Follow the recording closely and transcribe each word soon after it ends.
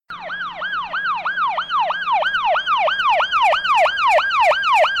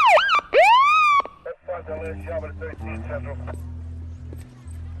You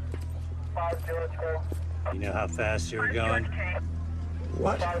know how fast you were going?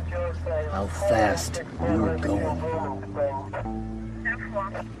 What? How fast you were going?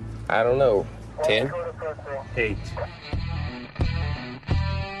 I don't know. 10? 8.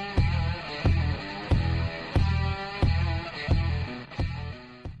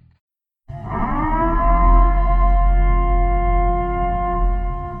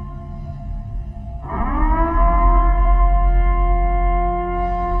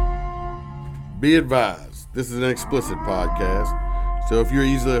 Be advised, this is an explicit podcast, so if you're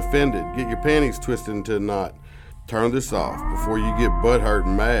easily offended, get your panties twisted into a knot, turn this off before you get butthurt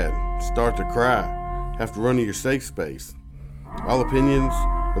and mad, start to cry, have to run to your safe space. All opinions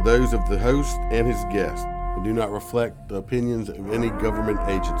are those of the host and his guest and do not reflect the opinions of any government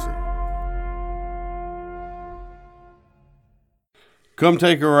agency. Come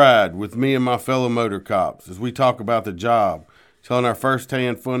take a ride with me and my fellow motor cops as we talk about the job, telling our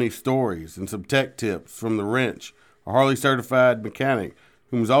first-hand funny stories and some tech tips from the wrench, a Harley-certified mechanic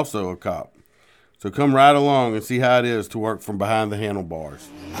whom is also a cop. So come ride along and see how it is to work from behind the handlebars.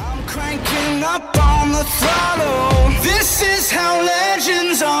 I'm cranking up on the throttle. This is